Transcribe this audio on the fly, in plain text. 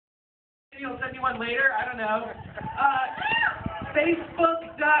send you one later. I don't know.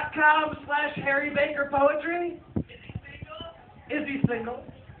 Facebook.com/Harry Baker Poetry. Is he single?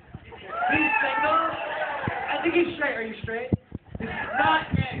 He's single? I think he's straight. Are you straight? He's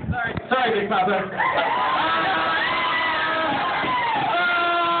not gay. Sorry. Sorry, Big Papa.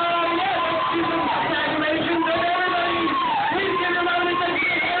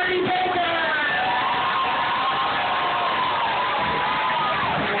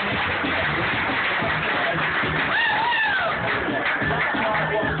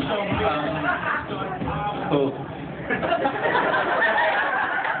 Cool.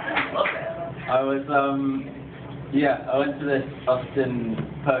 I went to this Austin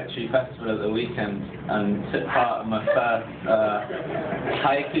Poetry Festival at the weekend and took part in my first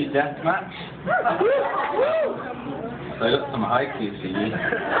haiku death match. So I got some haikus for you.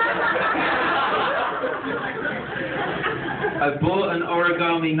 I bought an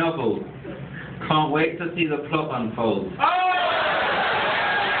origami novel. Can't wait to see the plot unfold.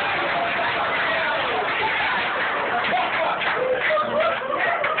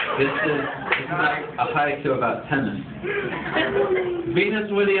 This is like a haiku about tennis.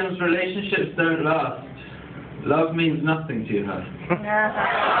 Venus Williams' relationships don't last. Love means nothing to her.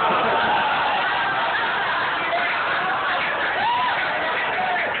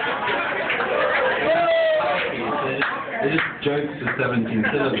 They're just jokes with 17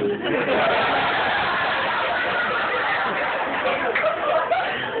 syllables.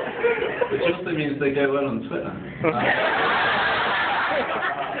 Which also means they go well on Twitter.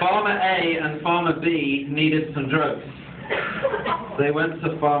 Farmer A and Farmer B needed some drugs. They went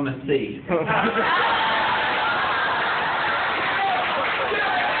to Farmer C. If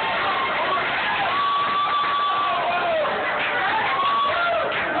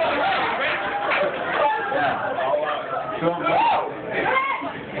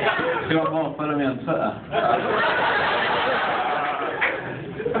you want more, follow me on Twitter.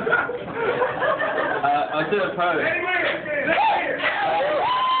 I'll do a poem.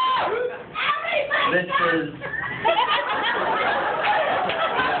 This is...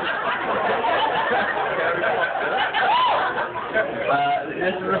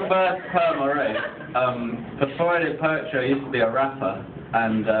 this is the first poem I wrote. Before I did poetry, I used to be a rapper,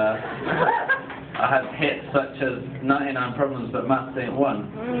 and I had hits such as 99 Problems But Maths Ain't One.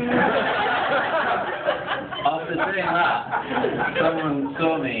 After doing that, someone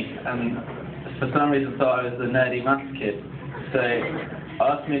saw me and for some reason thought I was the nerdy maths kid. So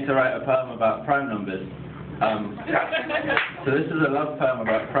asked me to write a poem about prime numbers. So this is a love poem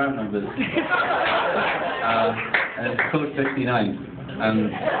about prime numbers. And it's called 59.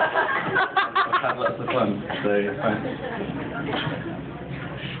 And I've had lots of fun, so thanks.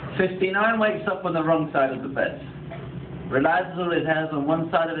 59 wakes up on the wrong side of the bed. Realizes all his hairs on one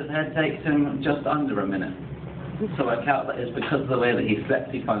side of his head takes him just under a minute. So I count that it's because of the way that he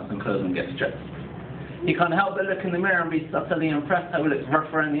slept, he finds some clothes and gets dressed. He can't help but look in the mirror and be subtly impressed how he looks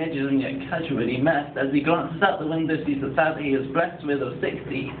rough around the edges and yet casually messed. As he glances out the window, sees the sight that he is blessed with of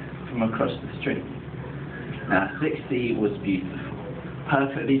 60 from across the street. Now, 60 was beautiful.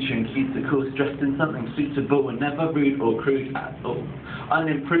 Perfectly trim, cuticle, dressed in something suitable and never rude or crude at all.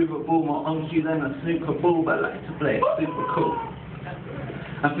 Unimprovable, more on cue than a snooker ball, but liked to play it super cool.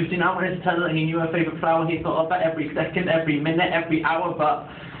 And 59 wanted to tell her that he knew her favourite flower. He thought of her every second, every minute, every hour, but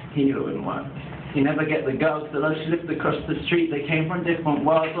he knew it wouldn't work. He never get the girls, so though she lived across the street, they came from different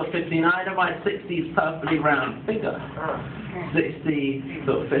worlds. Or 59 of my 60's perfectly round figure. 60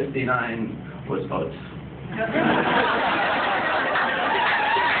 thought 59 was odd.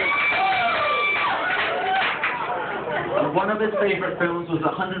 One of his favourite films was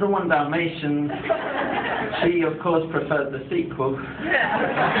 101 Dalmatians. She, of course, preferred the sequel.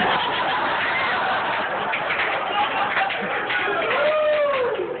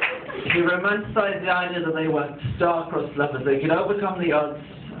 He romanticized the idea that they were star-crossed lovers. They could overcome the odds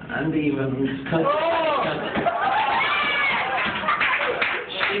and evens.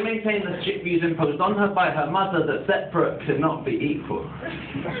 She maintained the strict views imposed on her by her mother that separate could not be equal.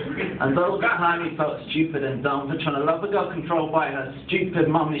 And all the time he felt stupid and dumb for trying to love a girl controlled by her stupid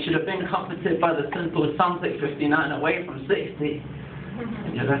mum. He should have been comforted by the simple sum, take 59 away from 60.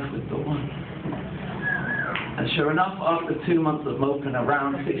 And you're left with the one. And sure enough, after 2 months of moping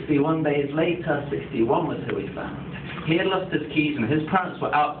around, 61 days later, 61 was who he found. He had lost his keys and his parents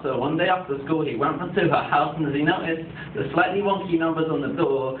were out, so one day after school he went to her house, and as he noticed the slightly wonky numbers on the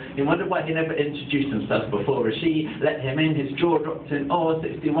door, he wondered why he never introduced himself before. As she let him in, his jaw dropped in awe.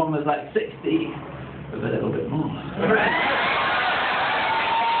 61 was like 60, with a little bit more.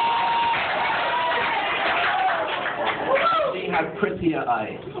 She had prettier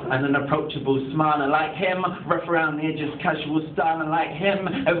eyes and an approachable smile, and like him, rough around the edges, casual style, and like him,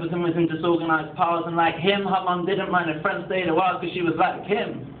 everything was in disorganized piles, and like him, her mum didn't mind her friends stayed a while because she was like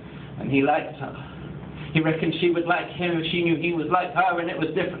him, and he liked her. He reckoned she would like him if she knew he was like her, and it was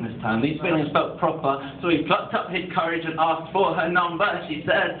different this time. These feelings felt proper, so he plucked up his courage and asked for her number. She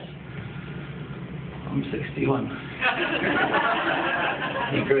said, "I'm 61.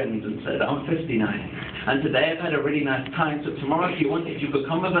 He grinned and said, "I'm 59. And today I've had a really nice time, so tomorrow if you could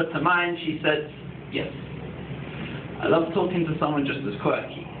come with her to mine." She said, "Yes. I love talking to someone just as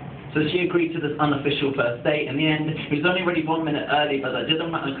quirky." So she agreed to this unofficial first date. In the end, he was only ready 1 minute early, but that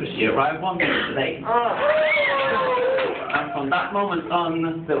didn't matter because she arrived 1 minute late. And from that moment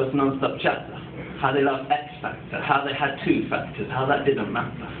on, there was non-stop chatter. How they loved X Factor, how they had 2 factors, how that didn't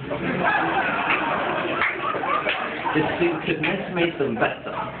matter. This secretness made them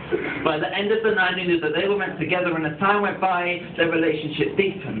better. By the end of the night, he knew that they were meant together, and as time went by, their relationship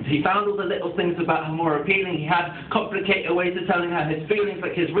deepened. He found all the little things about her more appealing. He had complicated ways of telling her his feelings,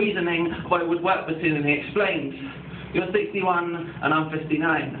 but his reasoning of what would work between them, he explained. "You're 61 and I'm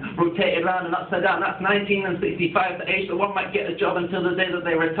 59. Rotated round and upside down, that's 19 and 65, the age that one might get a job until the day that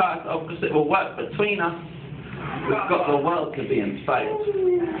they retire, so of course it will work between us. We've got the world to be inspired."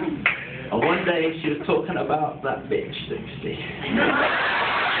 And one day she was talking about that bitch 60.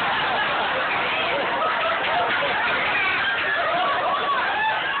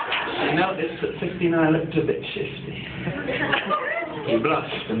 She noticed that 59 looked a bit shifty. He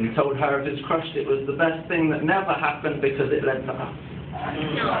blushed and told her of his crush it was the best thing that never happened because it led to us.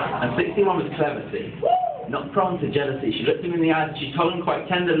 And 61 was clever, see. Not prone to jealousy. She looked him in the eyes and she told him quite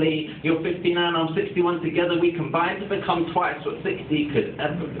tenderly, "You're 59, I'm 61, together we combine to become twice what 60 could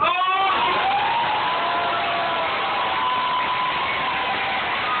ever be."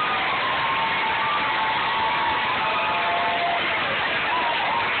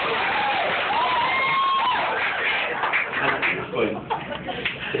 And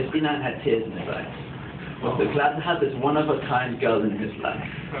 59 had tears in his eyes. Was so glad to have this one-of-a-kind girl in his life.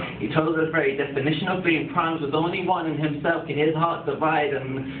 He told her the very definition of being primed was only one in himself, in his heart divide,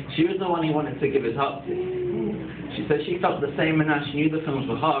 and she was the one he wanted to give his heart to. She said she felt the same, and now she knew the films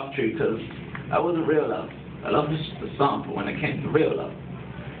were half true, because that wasn't real love. Love was just a sample when it came to real love.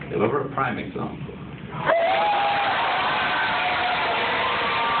 They were a prime example.